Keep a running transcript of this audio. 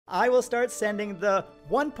I will start sending the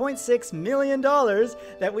 $1.6 million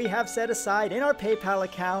that we have set aside in our PayPal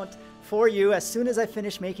account for you as soon as I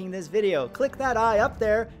finish making this video. Click that eye up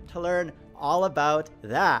there to learn all about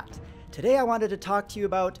that. Today I wanted to talk to you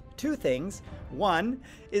about two things. One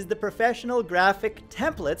is the professional graphic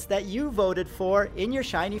templates that you voted for in your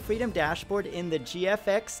Shiny Freedom dashboard in the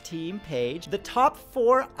GFX team page. The top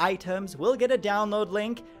 4 items will get a download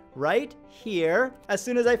link right here as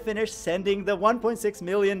soon as I finish sending the $1.6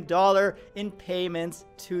 million in payments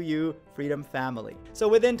to you, Freedom family. So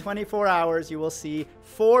within 24 hours, you will see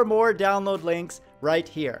 4 more download links right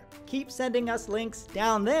here. Keep sending us links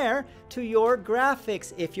down there to your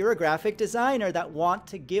graphics if you're a graphic designer that want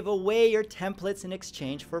to give away your templates in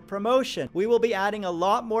exchange for promotion. We will be adding a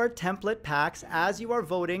lot more template packs as you are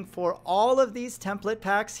voting for all of these template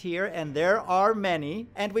packs here, and there are many.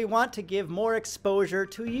 And we want to give more exposure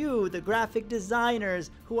to you, the graphic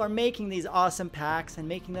designers who are making these awesome packs and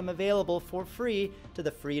making them available for free to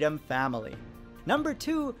the Freedom family. Number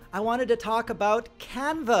 2, I wanted to talk about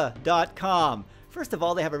Canva.com. First of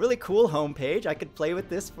all, they have a really cool homepage. I could play with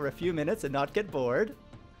this for a few minutes and not get bored.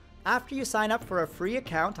 After you sign up for a free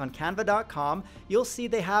account on Canva.com, you'll see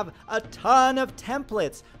they have a ton of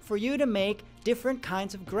templates for you to make different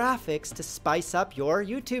kinds of graphics to spice up your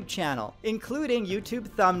YouTube channel, including YouTube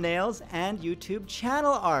thumbnails and YouTube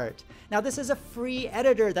channel art. Now, this is a free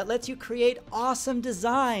editor that lets you create awesome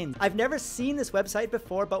designs. I've never seen this website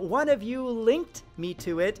before, but one of you linked me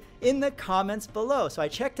to it in the comments below. So I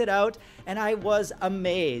checked it out and I was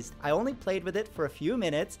amazed. I only played with it for a few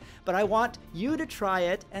minutes, but I want you to try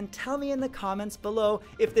it and tell me in the comments below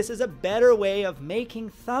if this is a better way of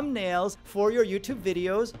making thumbnails for your YouTube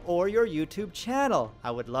videos or your YouTube channel.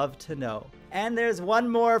 I would love to know. And there's one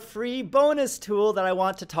more free bonus tool that I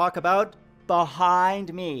want to talk about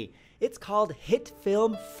behind me. It's called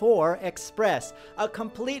HitFilm 4 Express, a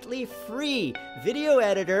completely free video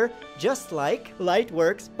editor just like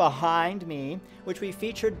Lightworks behind me, which we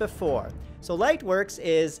featured before. So Lightworks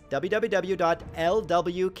is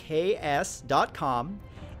www.lwks.com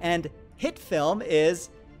and HitFilm is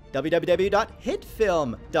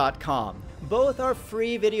www.hitfilm.com. Both are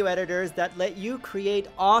free video editors that let you create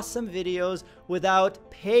awesome videos without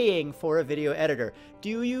paying for a video editor.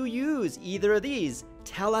 Do you use either of these?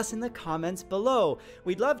 Tell us in the comments below.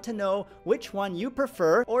 We'd love to know which one you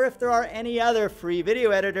prefer, or if there are any other free video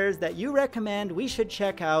editors that you recommend we should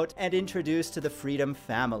check out and introduce to the Freedom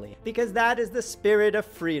family. Because that is the spirit of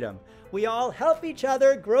Freedom. We all help each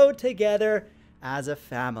other grow together as a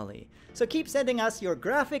family. So keep sending us your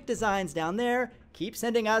graphic designs down there. Keep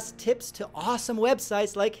sending us tips to awesome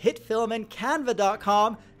websites like HitFilm and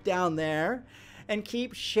Canva.com down there. And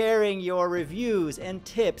keep sharing your reviews and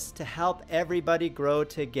tips to help everybody grow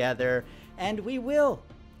together. And we will.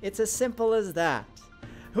 It's as simple as that.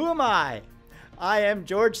 Who am I? I am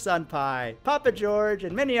George Sunpai, Papa George,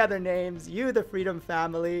 and many other names you, the Freedom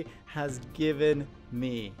family, has given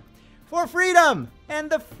me. For freedom and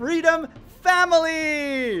the Freedom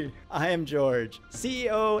family! I am George,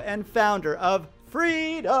 CEO and founder of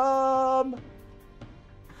Freedom!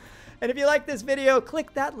 And if you like this video,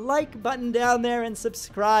 click that like button down there and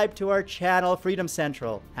subscribe to our channel, Freedom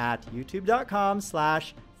Central, at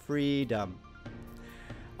youtube.com/freedom.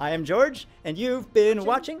 I am George, and you've been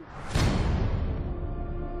watching.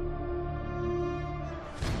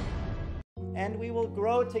 And we will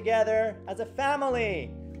grow together as a family,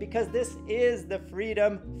 because this is the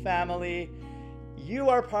Freedom family. You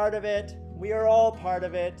are part of it, we are all part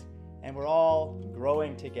of it, and we're all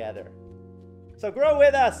growing together. So grow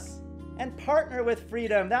with us and partner with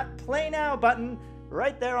Freedom. That Play Now button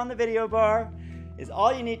right there on the video bar is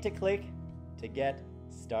all you need to click to get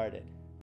started.